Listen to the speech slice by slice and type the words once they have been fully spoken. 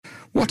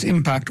What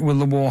impact will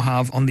the war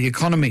have on the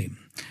economy?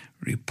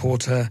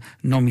 Reporter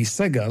Nomi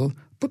Segal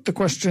put the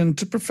question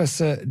to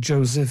Professor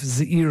Joseph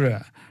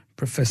Zeira,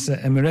 Professor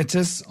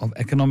Emeritus of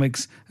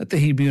Economics at the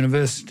Hebrew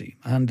University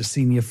and a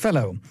Senior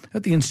Fellow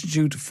at the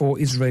Institute for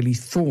Israeli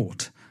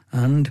Thought,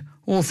 and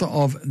author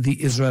of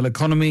The Israel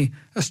Economy,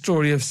 A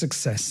Story of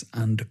Success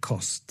and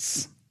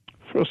Costs.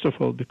 First of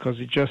all, because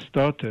it just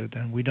started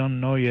and we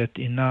don't know yet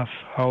enough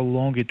how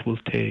long it will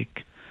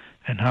take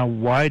and how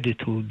wide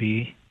it will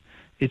be,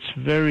 it's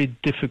very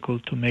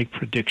difficult to make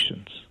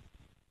predictions.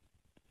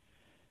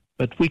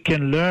 But we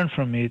can learn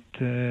from it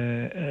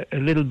a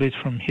little bit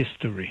from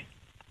history.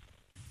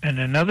 And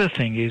another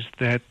thing is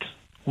that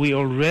we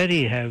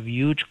already have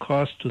huge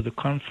costs to the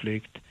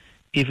conflict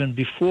even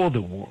before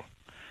the war.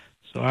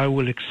 So I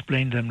will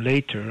explain them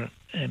later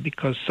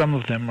because some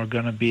of them are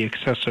going to be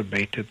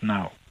exacerbated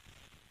now.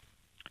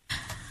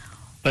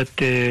 But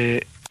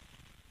I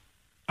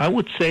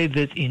would say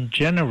that in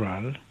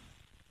general,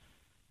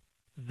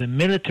 the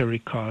military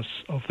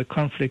costs of the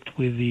conflict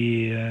with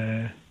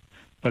the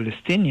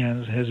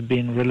Palestinians has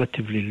been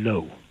relatively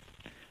low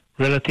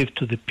relative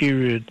to the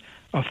period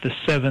of the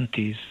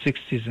 70s,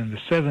 60s and the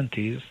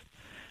 70s,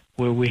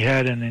 where we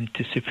had an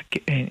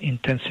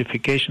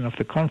intensification of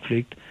the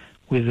conflict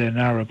within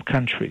Arab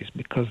countries,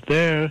 because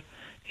there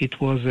it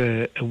was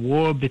a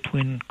war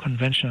between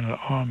conventional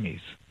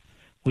armies,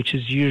 which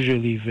is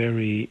usually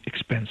very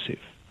expensive.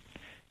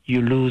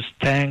 You lose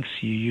tanks,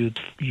 you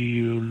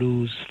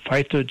lose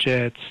fighter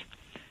jets.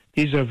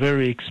 These are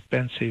very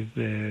expensive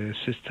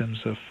systems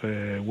of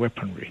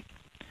weaponry.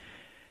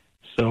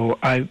 So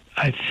I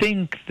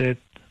think that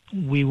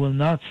we will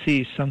not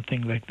see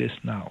something like this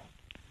now.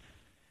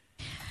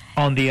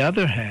 On the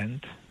other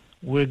hand,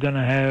 we're going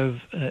to have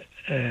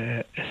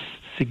a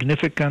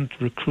significant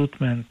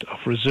recruitment of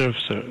reserve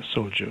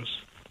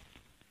soldiers,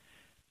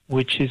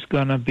 which is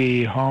going to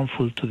be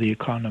harmful to the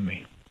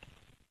economy.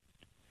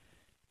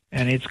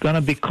 And it's going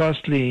to be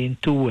costly in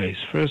two ways.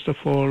 First of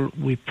all,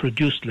 we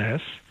produce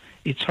less.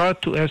 It's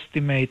hard to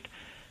estimate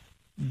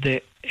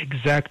the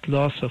exact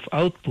loss of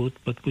output,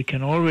 but we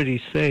can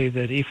already say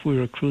that if we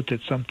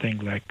recruited something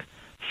like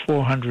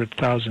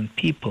 400,000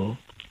 people,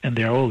 and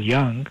they're all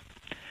young,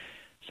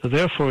 so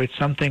therefore it's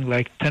something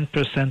like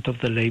 10% of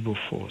the labor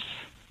force.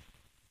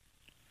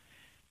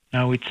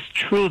 Now it's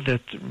true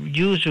that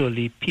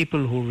usually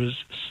people who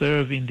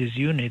serve in these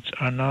units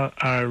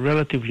are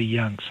relatively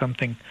young,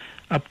 something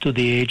up to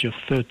the age of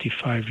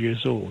 35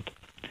 years old,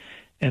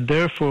 and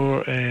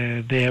therefore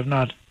they have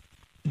not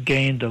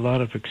gained a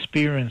lot of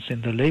experience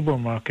in the labor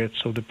market,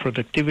 so the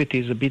productivity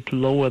is a bit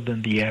lower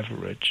than the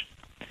average.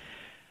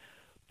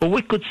 But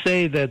we could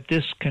say that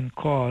this can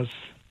cause,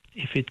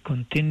 if it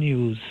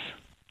continues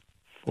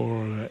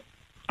for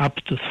up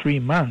to 3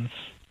 months,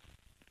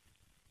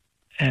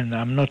 and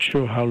I'm not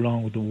sure how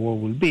long the war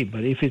will be,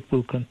 but if it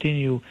will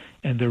continue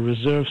and the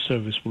reserve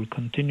service will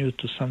continue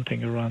to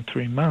something around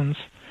 3 months,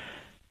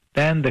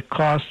 then the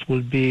cost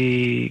will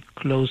be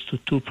close to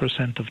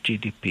 2% of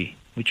GDP,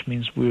 which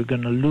means we're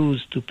going to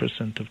lose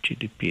 2% of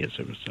GDP as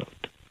a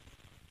result.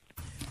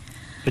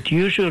 But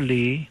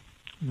usually,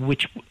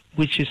 which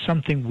is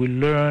something we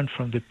learned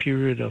from the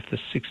period of the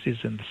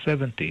 60s and the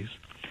 70s,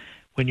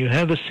 when you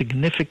have a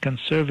significant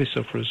service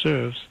of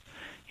reserves,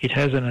 it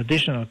has an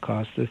additional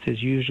cost that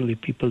is usually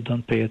people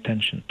don't pay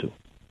attention to.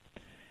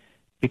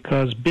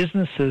 Because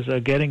businesses are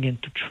getting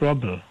into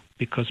trouble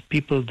because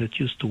people that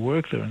used to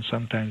work there, and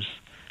sometimes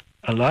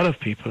a lot of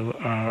people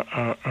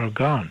are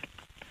gone,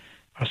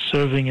 are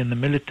serving in the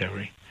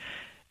military.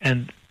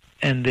 And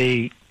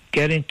they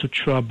get into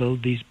trouble,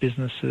 these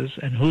businesses,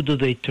 and who do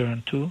they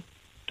turn to?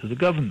 To the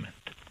government.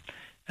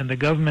 And the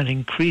government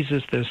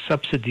increases their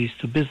subsidies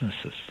to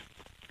businesses.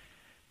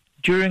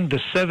 During the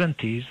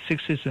 70s,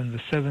 60s and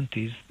the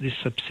 70s, this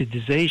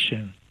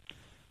subsidization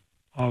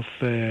of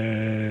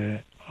the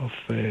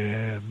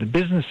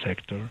business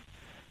sector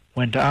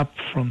went up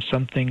from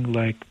something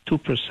like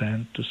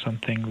 2% to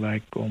something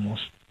like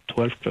almost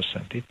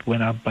 12%. It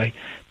went up by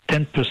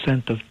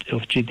 10% of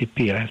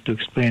GDP. I have to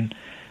explain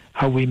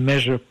how we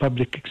measure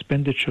public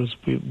expenditures.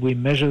 We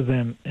measure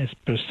them as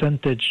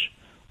percentage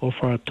of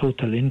our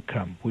total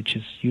income, which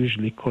is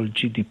usually called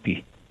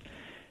GDP.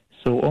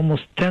 So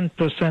almost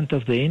 10%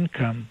 of the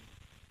income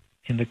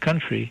in the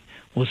country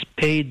was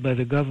paid by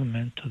the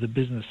government to the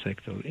business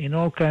sector in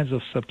all kinds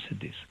of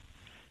subsidies.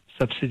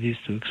 Subsidies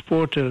to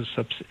exporters,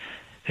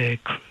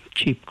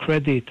 cheap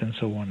credit, and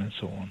so on and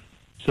so on.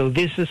 So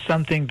this is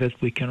something that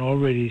we can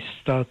already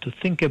start to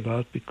think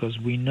about, because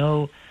we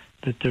know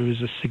that there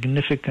is a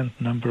significant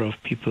number of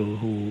people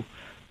who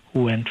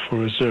went for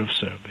reserve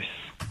service.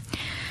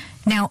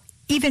 Now,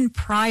 even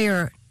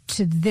prior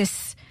to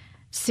this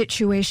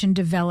situation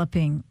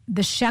developing,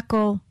 the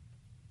shekel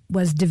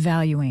was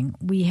devaluing.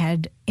 We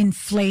had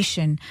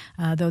inflation,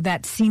 though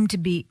that seemed to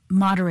be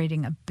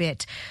moderating a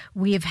bit.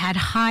 We have had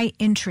high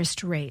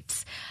interest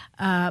rates.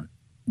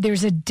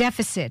 There's a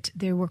deficit.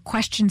 There were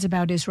questions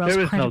about Israel's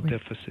credit. There is no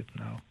deficit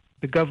now.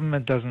 The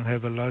government doesn't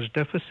have a large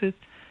deficit,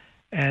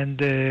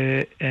 And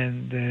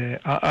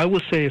I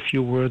will say a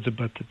few words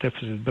about the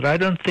deficit, but I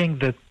don't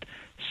think that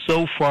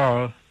so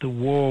far the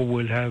war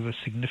will have a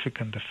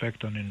significant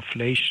effect on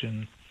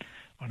inflation,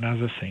 on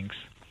other things.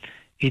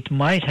 It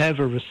might have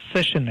a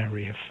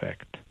recessionary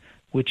effect,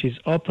 which is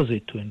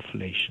opposite to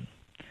inflation.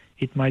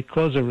 It might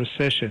cause a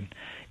recession.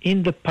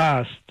 In the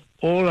past,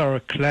 all our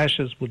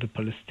clashes with the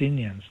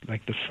Palestinians,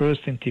 like the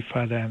first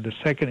Intifada and the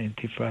second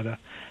Intifada,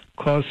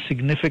 caused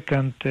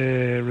significant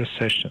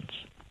recessions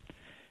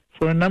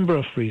for a number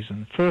of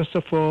reasons. First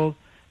of all,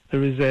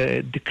 there is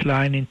a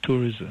decline in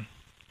tourism.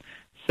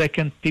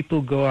 Second,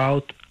 people go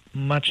out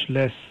much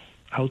less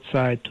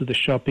outside to the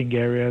shopping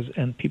areas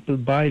and people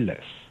buy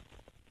less.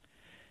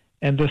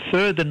 And the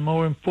third and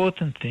more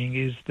important thing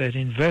is that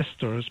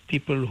investors,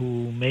 people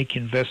who make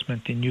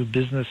investment in new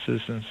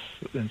businesses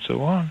and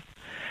so on,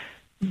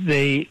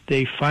 they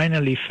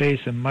finally face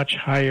a much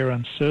higher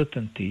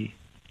uncertainty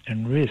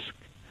and risk,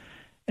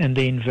 and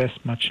they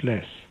invest much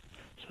less.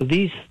 So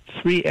these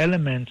three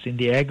elements in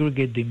the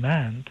aggregate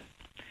demand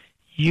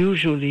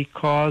usually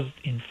cause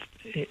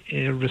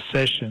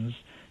recessions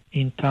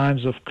in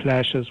times of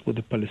clashes with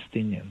the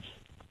Palestinians.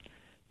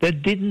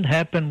 That didn't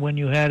happen when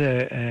you had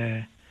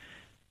a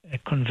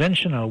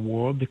conventional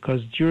war,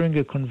 because during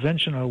a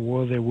conventional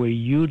war there were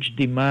huge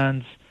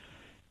demands,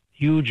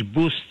 huge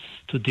boosts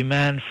to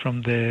demand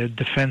from the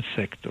defense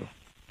sector.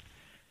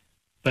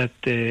 But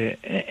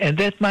and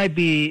that might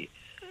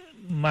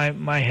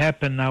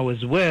happen now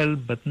as well,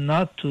 but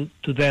not to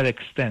that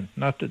extent,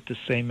 not at the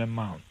same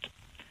amount.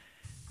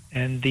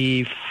 And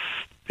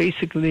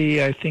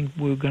basically, I think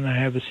we're going to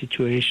have a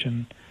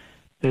situation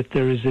that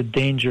there is a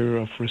danger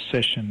of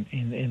recession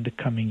in the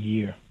coming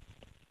year.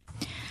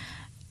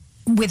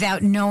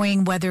 Without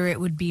knowing whether it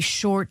would be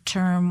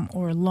short-term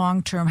or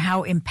long-term,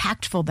 how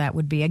impactful that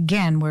would be.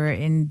 Again, we're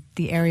in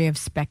the area of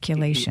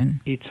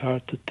speculation. It's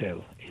hard to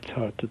tell.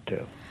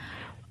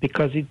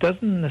 Because it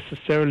doesn't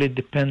necessarily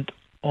depend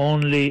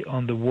only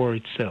on the war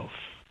itself.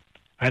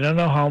 I don't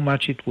know how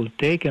much it will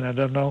take, and I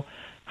don't know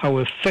how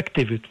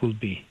effective it will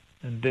be.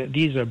 And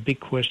these are big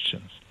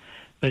questions.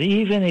 But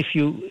even if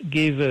you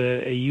give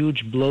a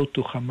huge blow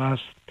to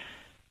Hamas,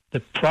 the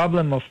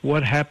problem of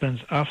what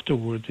happens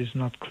afterwards is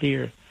not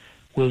clear.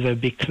 Will there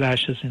be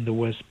clashes in the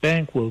West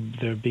Bank? Will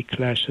there be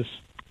clashes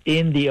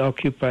in the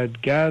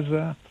occupied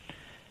Gaza?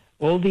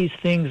 All these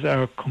things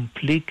are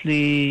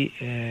completely,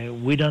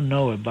 we don't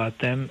know about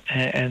them.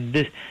 And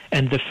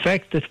the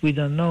fact that we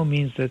don't know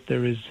means that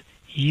there is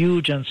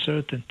huge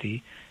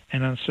uncertainty,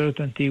 and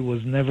uncertainty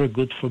was never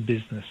good for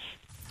business.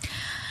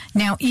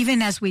 Now,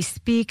 even as we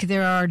speak,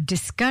 there are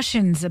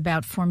discussions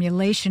about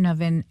formulation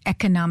of an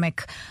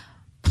economic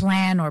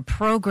plan or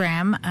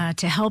program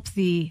to help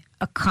the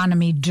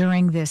economy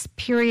during this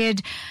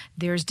period.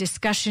 There's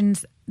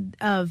discussions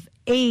of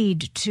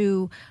aid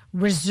to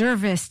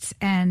reservists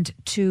and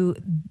to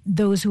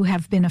those who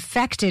have been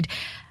affected.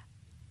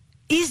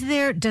 Does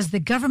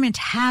the government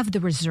have the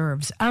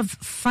reserves of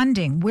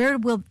funding? Where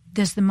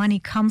does the money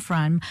come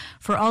from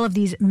for all of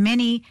these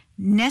many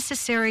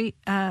necessary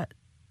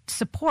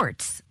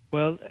supports?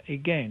 Well,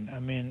 again, I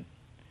mean,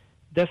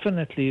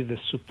 definitely the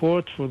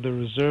support for the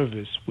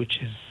reservists,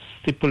 which is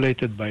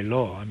stipulated by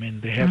law. I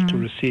mean, they have to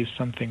receive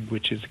something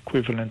which is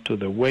equivalent to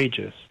their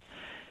wages.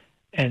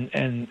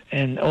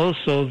 And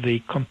also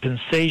the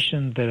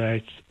compensation that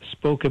I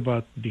spoke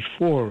about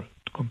before,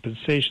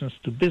 compensations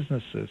to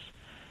businesses,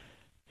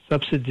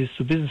 subsidies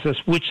to businesses,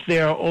 which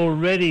they are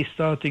already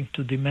starting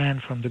to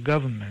demand from the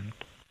government.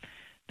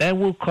 That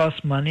will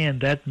cost money, and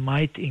that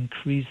might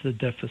increase the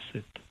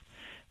deficit.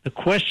 The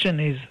question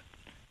is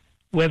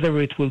whether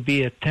it will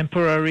be a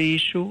temporary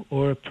issue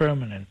or a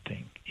permanent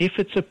thing. If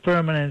it's a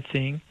permanent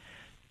thing,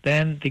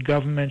 then the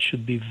government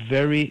should be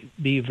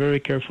very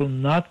careful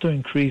not to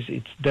increase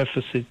its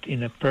deficit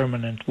in a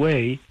permanent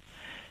way,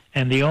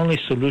 and the only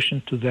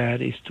solution to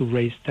that is to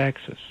raise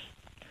taxes.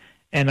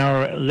 And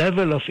our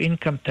level of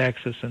income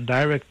taxes and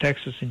direct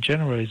taxes in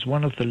general is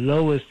one of the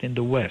lowest in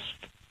the West.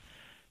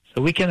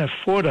 So we can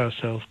afford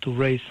ourselves to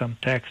raise some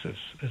taxes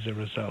as a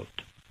result.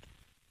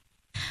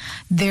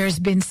 There's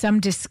been some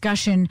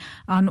discussion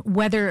on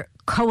whether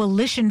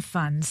coalition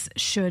funds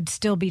should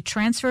still be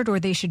transferred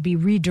or they should be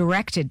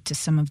redirected to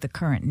some of the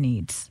current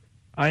needs.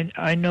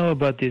 I know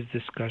about these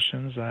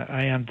discussions.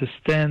 I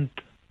understand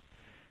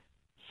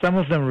some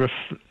of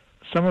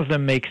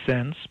them make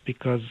sense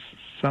because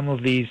some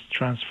of these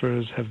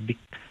transfers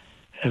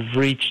have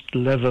reached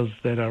levels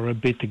that are a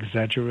bit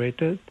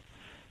exaggerated.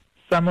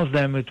 Some of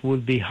them it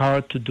will be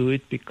hard to do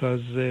it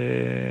because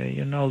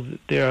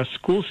there are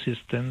school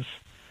systems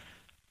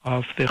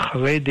of the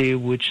Haredi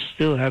which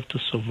still have to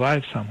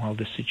survive somehow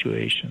the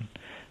situation.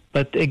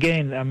 But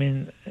again, I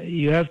mean,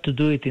 you have to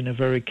do it in a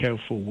very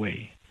careful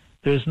way.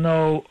 There's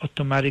no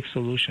automatic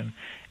solution.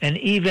 And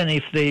even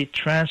if they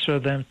transfer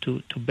them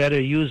to better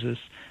uses,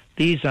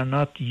 these are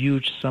not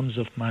huge sums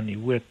of money.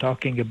 We're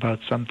talking about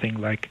something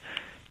like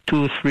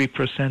 2 or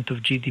 3% of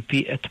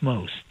GDP at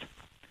most.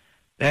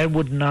 That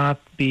would not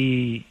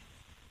be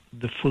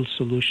the full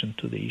solution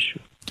to the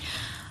issue.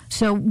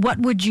 So what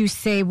would you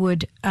say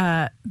would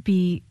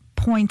be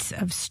points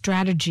of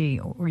strategy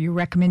or your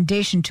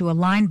recommendation to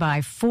align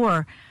by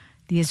for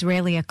the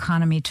Israeli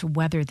economy to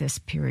weather this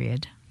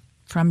period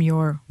from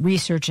your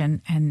research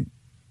and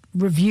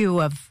review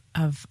of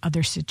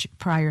other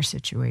prior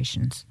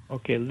situations?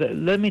 Okay,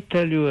 let me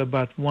tell you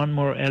about one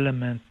more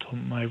element of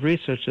my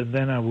research, and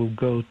then I will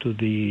go to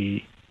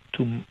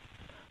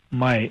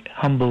my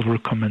humble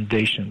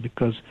recommendation,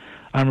 because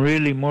I'm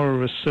really more a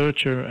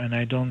researcher, and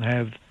I don't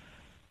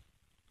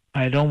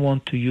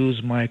want to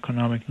use my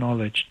economic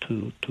knowledge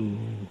to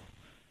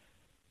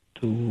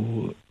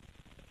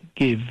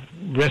give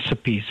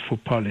recipes for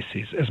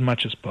policies as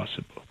much as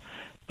possible.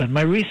 But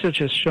my research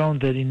has shown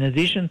that in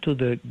addition to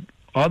the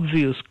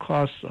obvious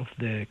costs of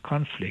the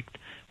conflict,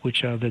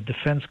 which are the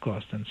defense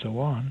costs and so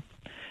on,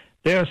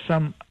 there are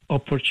some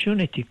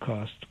opportunity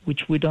costs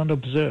which we don't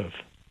observe.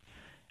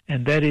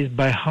 And that is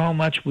by how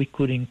much we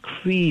could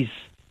increase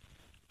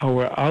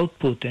our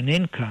output and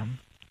income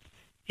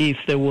if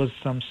there was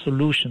some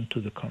solution to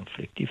the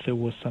conflict, if there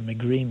was some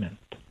agreement.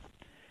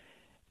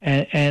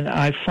 And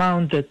I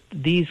found that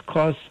these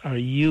costs are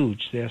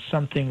huge. They are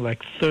something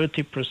like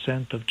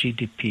 30% of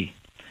GDP.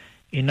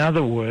 In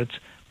other words,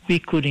 we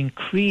could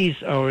increase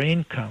our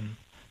income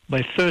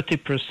by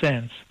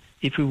 30%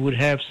 if we would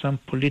have some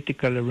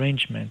political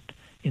arrangement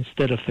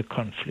instead of the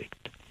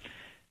conflict.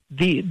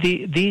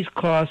 These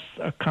costs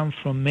come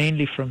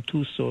mainly from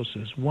two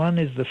sources. One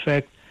is the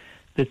fact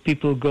that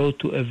people go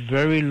to a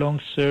very long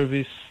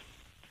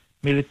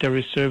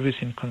military service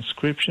in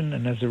conscription,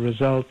 and as a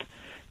result,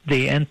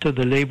 they enter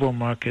the labor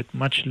market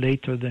much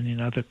later than in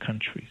other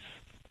countries.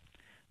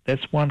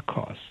 That's one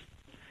cause.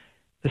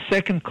 The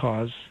second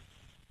cause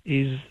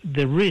is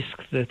the risk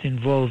that's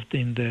involved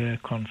in the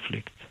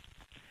conflict.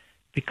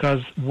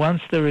 Because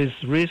once there is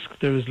risk,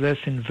 there is less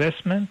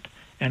investment,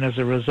 and as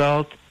a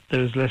result,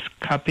 there is less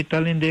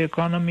capital in the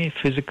economy,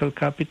 physical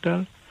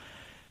capital,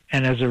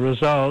 and as a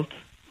result,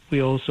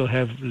 we also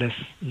have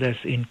less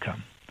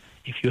income.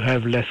 If you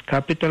have less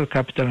capital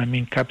I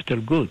mean capital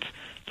goods,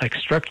 like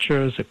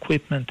structures,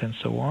 equipment, and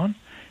so on.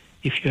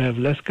 If you have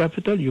less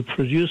capital, you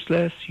produce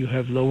less, you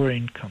have lower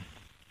income.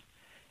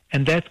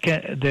 And that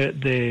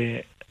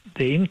the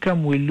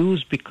income we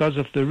lose because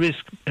of the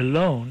risk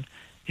alone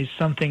is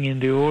something in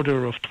the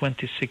order of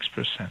 26%.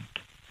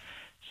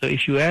 So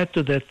if you add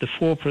to that the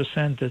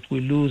 4% that we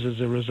lose as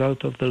a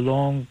result of the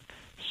long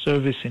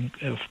service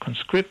of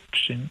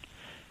conscription,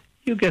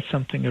 you get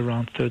something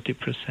around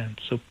 30%.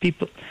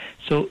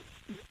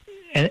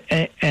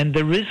 And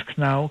the risk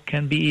now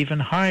can be even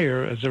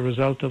higher as a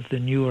result of the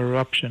new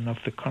eruption of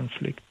the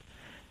conflict.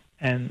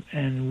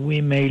 And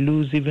we may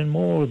lose even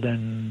more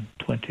than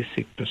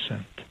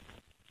 26%.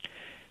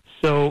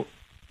 So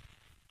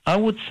I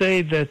would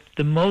say that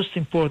the most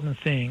important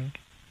thing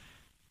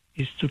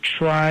is to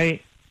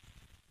try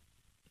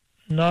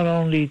not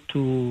only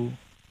to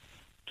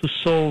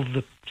solve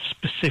the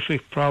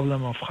specific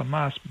problem of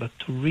Hamas, but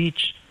to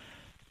reach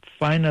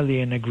finally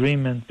an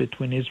agreement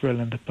between Israel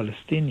and the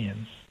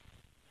Palestinians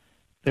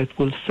that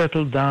will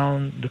settle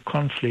down the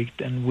conflict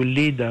and will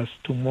lead us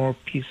to more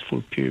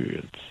peaceful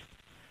periods.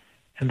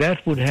 And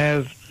that would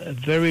have a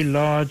very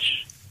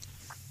large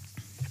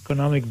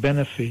economic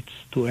benefits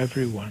to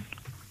everyone.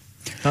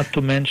 Not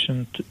to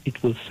mention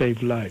it will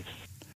save lives.